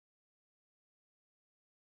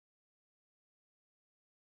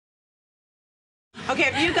Okay,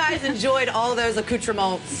 if you guys enjoyed all those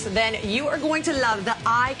accoutrements, then you are going to love the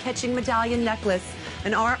eye-catching medallion necklace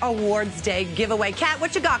in our Awards Day giveaway. Kat,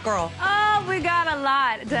 what you got, girl? Oh, we got a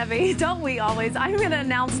lot, Debbie. Don't we always? I'm going to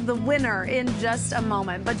announce the winner in just a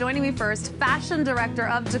moment. But joining me first, Fashion Director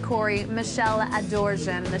of TACORI, Michelle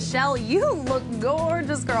Adorjan. Michelle, you look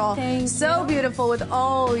gorgeous, girl. Thank you. So beautiful with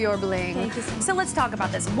all your bling. Thank you so much. So let's talk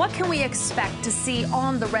about this. What can we expect to see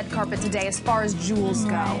on the red carpet today as far as jewels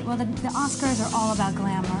go? Right. Well, the Oscars are all about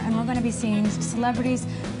glamour, and we're going to be seeing celebrities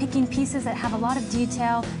picking pieces that have a lot of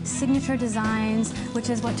detail, signature designs, which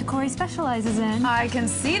is what TACORI specializes in. I can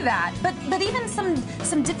see that. But even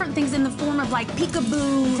some different things in the form of like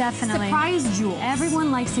peekaboo, Definitely. surprise jewels. Everyone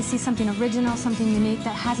likes to see something original, something unique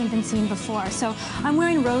that hasn't been seen before. So I'm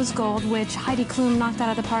wearing rose gold, which Heidi Klum knocked out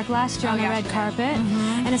of the park last year on the red carpet.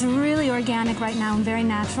 And it's really organic right now and very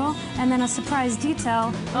natural. And then a surprise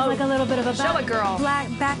detail, like a little bit of a black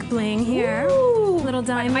back bling here. Ooh, little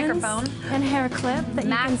diamonds. microphone. And hair clip that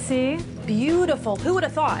you can see. Beautiful. Who would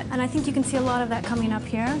have thought? And I think you can see a lot of that coming up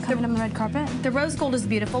here, coming on the red carpet. The rose gold is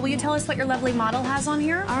beautiful. Will you tell us what your lovely model has on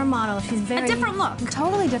here? Our model, she's very... A different look.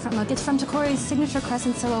 Totally different look. It's from TACORI's signature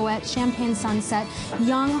crescent silhouette, Champagne Sunset.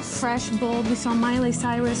 Young, fresh, bold. We saw Miley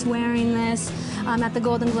Cyrus wearing this at the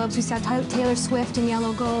Golden Globes. We saw Taylor Swift in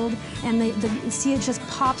yellow gold. And see, it just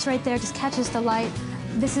pops right there, just catches the light.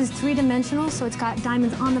 This is three-dimensional, so it's got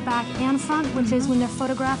diamonds on the back and front, which is when they're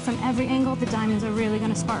photographed from every angle, the diamonds are really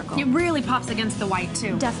going to sparkle. It really pops against the white,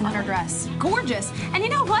 too. Definitely. On her dress. Gorgeous. And you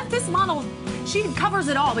know what? This model, she covers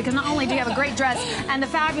it all, because not only do you have a great dress and the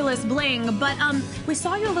fabulous bling, but we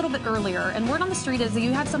saw you a little bit earlier, and word on the street is that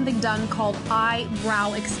you have something done called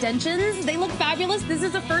eyebrow extensions. They look fabulous. This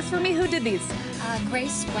is a first for me. Who did these?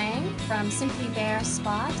 Grace Wang from Simply Bare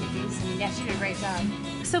Spa did these, and yeah, she did a great job.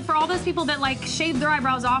 So for all those people that like shave their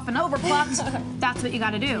eyebrows off and overplucked, that's what you got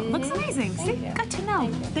to do. Looks amazing. See, good to know.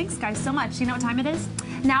 Thanks, guys, so much. You know what time it is?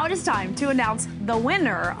 Now it is time to announce the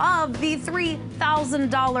winner of the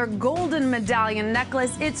 $3,000 golden medallion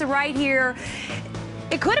necklace. It's right here.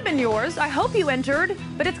 It could have been yours. I hope you entered,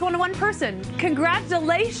 but it's going to one person.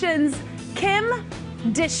 Congratulations, Kim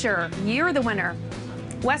Disher. You're the winner.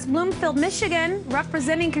 West Bloomfield, Michigan,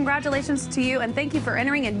 representing. Congratulations to you, and thank you for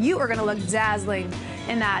entering, and you are going to look dazzling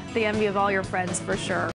in that, the envy of all your friends, for sure.